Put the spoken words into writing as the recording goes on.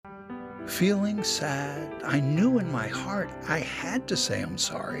Feeling sad, I knew in my heart I had to say I'm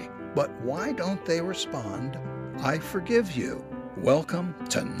sorry. But why don't they respond, I forgive you? Welcome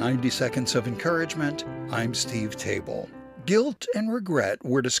to 90 Seconds of Encouragement. I'm Steve Table. Guilt and regret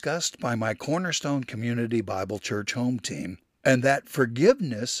were discussed by my Cornerstone Community Bible Church home team, and that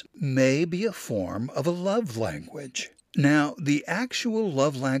forgiveness may be a form of a love language. Now, the actual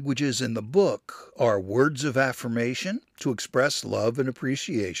love languages in the book are words of affirmation to express love and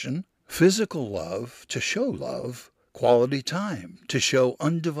appreciation, physical love to show love, quality time to show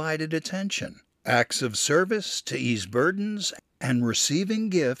undivided attention, acts of service to ease burdens, and receiving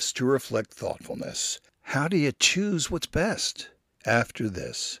gifts to reflect thoughtfulness. How do you choose what's best after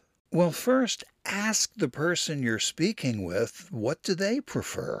this? Well, first, ask the person you're speaking with, what do they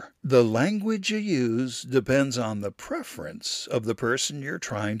prefer? The language you use depends on the preference of the person you're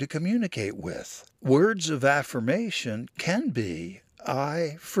trying to communicate with. Words of affirmation can be,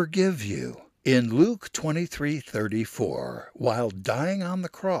 I forgive you. In Luke 23:34, while dying on the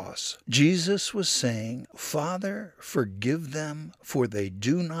cross, Jesus was saying, Father, forgive them, for they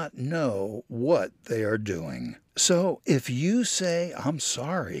do not know what they are doing. So if you say, I'm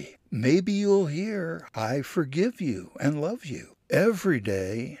sorry, maybe you'll hear, I forgive you and love you. Every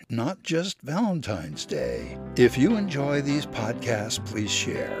day, not just Valentine's Day. If you enjoy these podcasts, please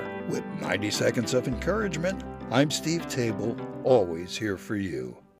share. With 90 Seconds of Encouragement, I'm Steve Table, always here for you.